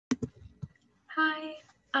Hi,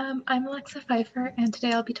 I'm Alexa Pfeiffer, and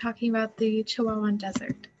today I'll be talking about the Chihuahuan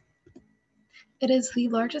Desert. It is the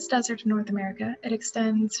largest desert in North America. It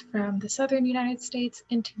extends from the southern United States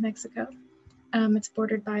into Mexico. It's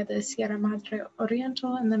bordered by the Sierra Madre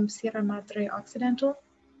Oriental and the Sierra Madre Occidental.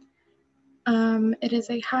 It is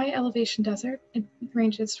a high elevation desert. It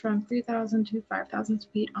ranges from 3,000 to 5,000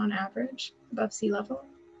 feet on average above sea level.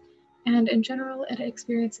 And in general, it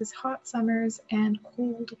experiences hot summers and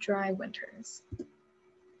cold, dry winters.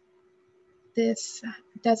 This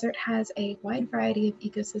desert has a wide variety of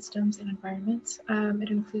ecosystems and environments. It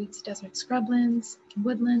includes desert scrublands,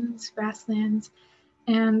 woodlands, grasslands,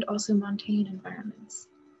 and also montane environments.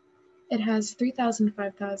 It has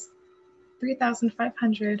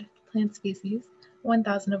 3,500 plant species,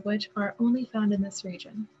 1,000 of which are only found in this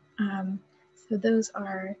region. So those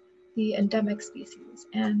are the endemic species,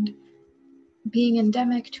 and being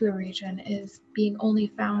endemic to a region is being only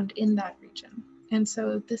found in that region. And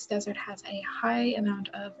so this desert has a high amount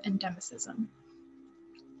of endemicism.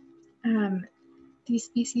 These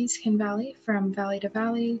species can vary from valley to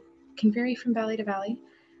valley,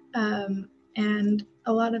 and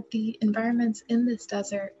a lot of the environments in this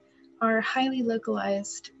desert are highly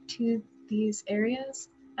localized to these areas.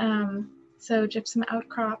 So gypsum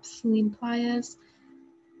outcrops, saline playas,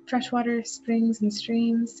 freshwater springs and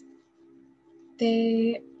streams,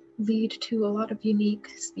 they lead to a lot of unique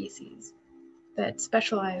species that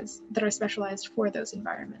are specialized for those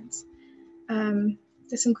environments.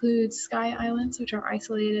 This includes sky islands, which are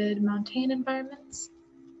isolated montane environments.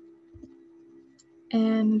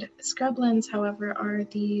 And scrublands, however, are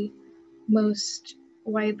the most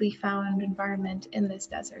widely found environment in this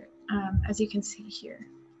desert, as you can see here.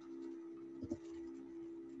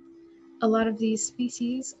 A lot of these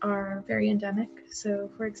species are very endemic. So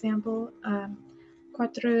for example,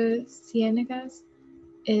 Cuatro Ciénegas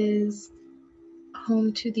is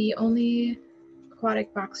home to the only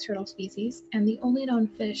aquatic box turtle species and the only known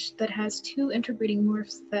fish that has two interbreeding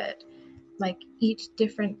morphs that eat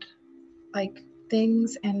different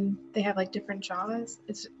things, and they have different jaws.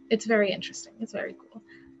 It's very interesting. It's very cool.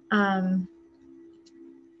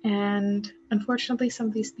 And unfortunately, some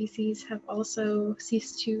of these species have also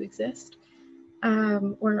ceased to exist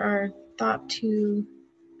or are thought to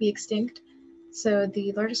be extinct. So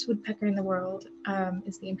the largest woodpecker in the world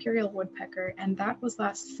is the imperial woodpecker, and that was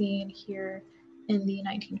last seen here in the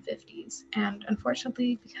 1950s. And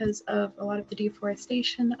unfortunately, because of a lot of the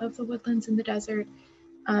deforestation of the woodlands in the desert,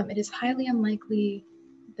 it is highly unlikely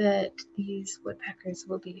that these woodpeckers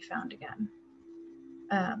will be found again.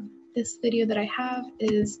 This video that I have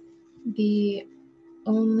is the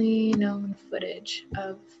only known footage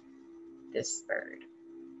of this bird.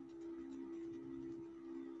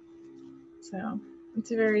 So it's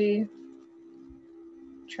a very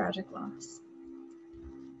tragic loss.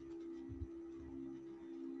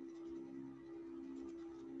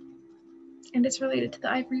 And it's related to the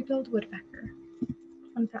ivory-billed woodpecker.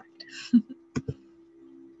 Fun fact.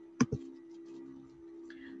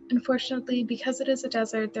 Unfortunately, because it is a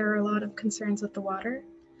desert, there are a lot of concerns with the water.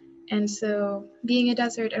 And so being a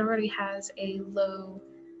desert, it already has a low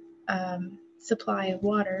supply of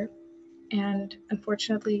water. And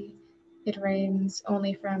unfortunately, it rains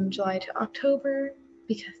only from July to October,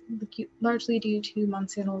 largely due to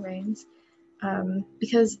monsoonal rains.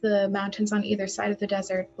 Because the mountains on either side of the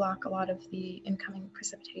desert block a lot of the incoming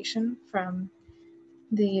precipitation from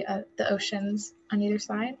the oceans on either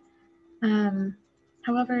side.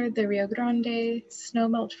 However, the Rio Grande,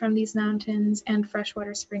 snowmelt from these mountains, and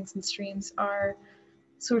freshwater springs and streams are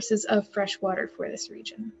sources of fresh water for this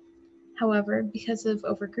region. However, because of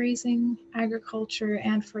overgrazing, agriculture,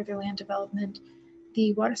 and further land development,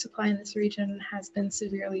 the water supply in this region has been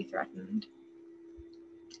severely threatened.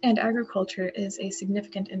 And agriculture is a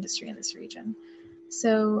significant industry in this region.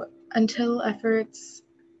 So until efforts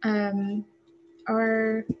are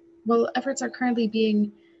currently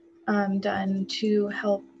being done to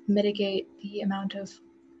help mitigate the amount of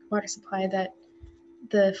water supply that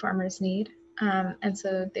the farmers need. And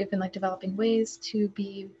so they've been developing ways to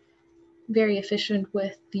be very efficient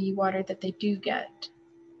with the water that they do get.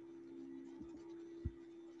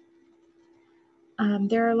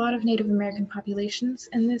 There are a lot of Native American populations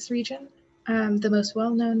in this region. The most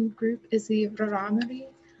well-known group is the Rarámuri.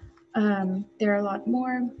 There are a lot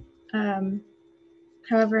more.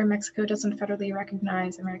 However, Mexico doesn't federally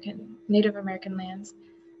recognize Native American lands,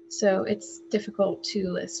 so it's difficult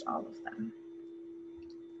to list all of them.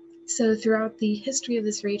 So throughout the history of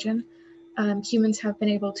this region, humans have been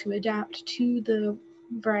able to adapt to the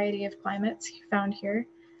variety of climates found here.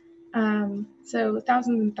 So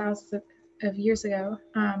thousands and thousands of years ago,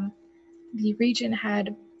 the region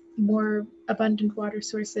had more abundant water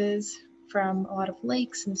sources from a lot of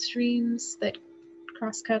lakes and streams that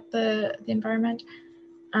cross-cut the environment.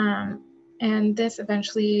 And this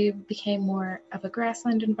eventually became more of a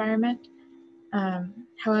grassland environment.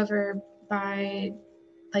 However, by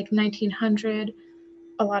like 1900,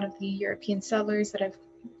 a lot of the European settlers that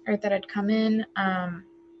had come in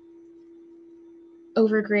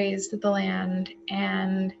overgrazed the land,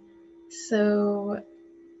 and so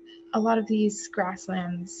a lot of these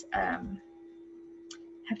grasslands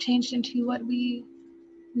have changed into what we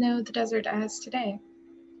know the desert as today.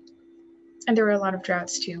 And there were a lot of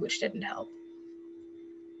droughts too, which didn't help.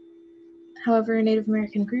 However, Native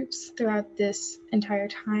American groups throughout this entire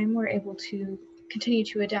time were able to continue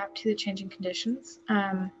to adapt to the changing conditions.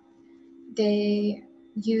 They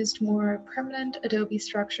used more permanent adobe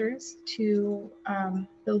structures to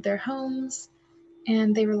build their homes,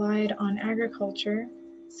 and they relied on agriculture,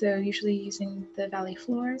 so usually using the valley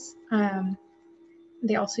floors.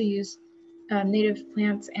 They also used native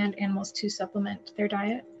plants and animals to supplement their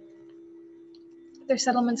diet. Their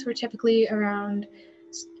settlements were typically around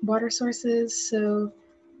water sources, so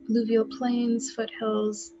alluvial plains,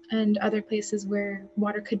 foothills, and other places where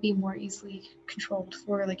water could be more easily controlled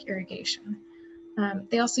for like irrigation.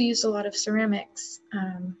 They also used a lot of ceramics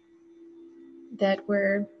that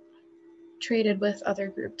were traded with other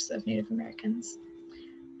groups of Native Americans.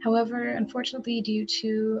 However, unfortunately, due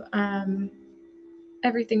to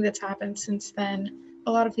everything that's happened since then,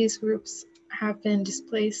 a lot of these groups have been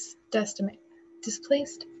displaced, decimated,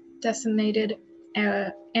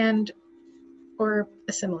 and or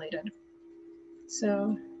assimilated.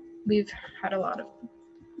 So we've had a lot of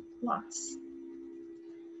loss.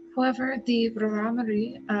 However, the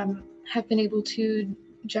Rarámuri have been able to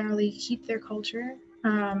generally keep their culture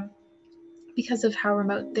because of how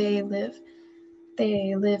remote they live.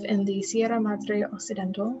 They live in the Sierra Madre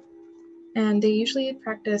Occidental, and they usually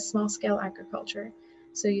practice small-scale agriculture.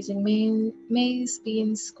 So using maize,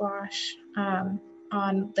 beans, squash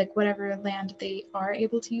on like whatever land they are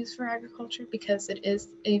able to use for agriculture, because it is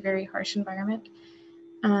a very harsh environment.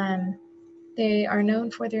 They are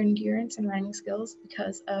known for their endurance and running skills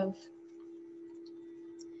because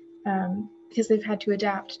they've had to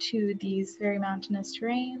adapt to these very mountainous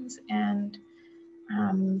terrains and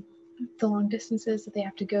the long distances that they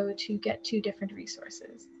have to go to get to different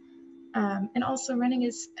resources. And also running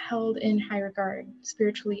is held in high regard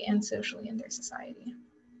spiritually and socially in their society.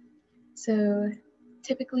 So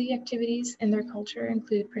typically activities in their culture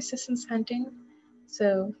include persistence hunting,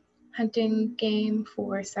 so hunting game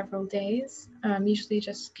for several days, usually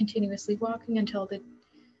just continuously walking until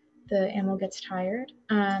the animal gets tired.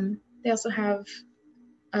 They also have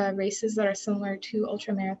races that are similar to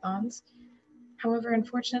ultra marathons. However,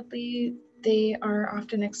 unfortunately, they are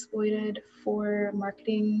often exploited for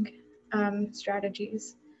marketing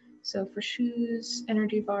strategies, so for shoes,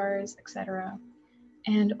 energy bars, etc.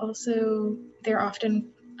 And also, they're often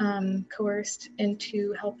coerced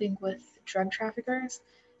into helping with drug traffickers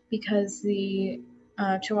because the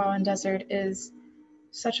Chihuahuan Desert is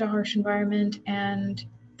such a harsh environment, and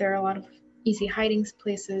there are a lot of easy hiding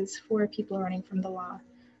places for people running from the law.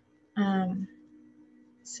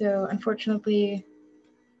 So unfortunately,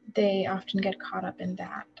 they often get caught up in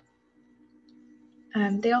that.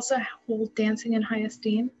 They also hold dancing in high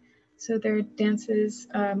esteem. So their dances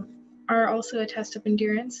are also a test of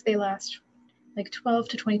endurance. They last like 12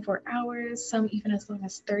 to 24 hours, some even as long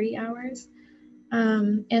as 30 hours.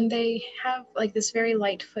 And they have like this very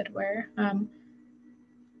light footwear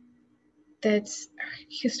that's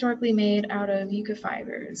historically made out of yucca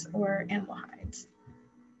fibers or animal hides.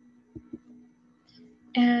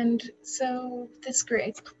 And so this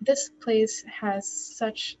place has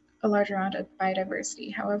such a large amount of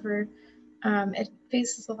biodiversity. However, it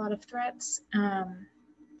faces a lot of threats,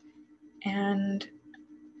 and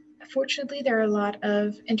fortunately, there are a lot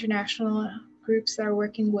of international groups that are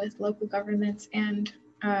working with local governments and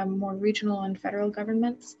more regional and federal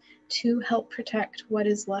governments to help protect what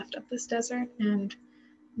is left of this desert and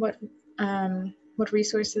what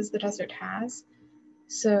resources the desert has.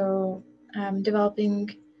 So developing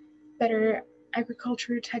better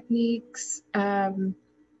agriculture techniques, better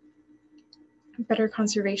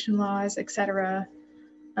conservation laws, etc.,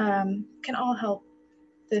 can all help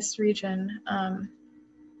this region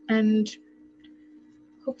and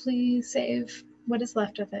hopefully save what is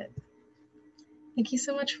left of it. Thank you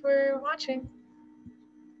so much for watching.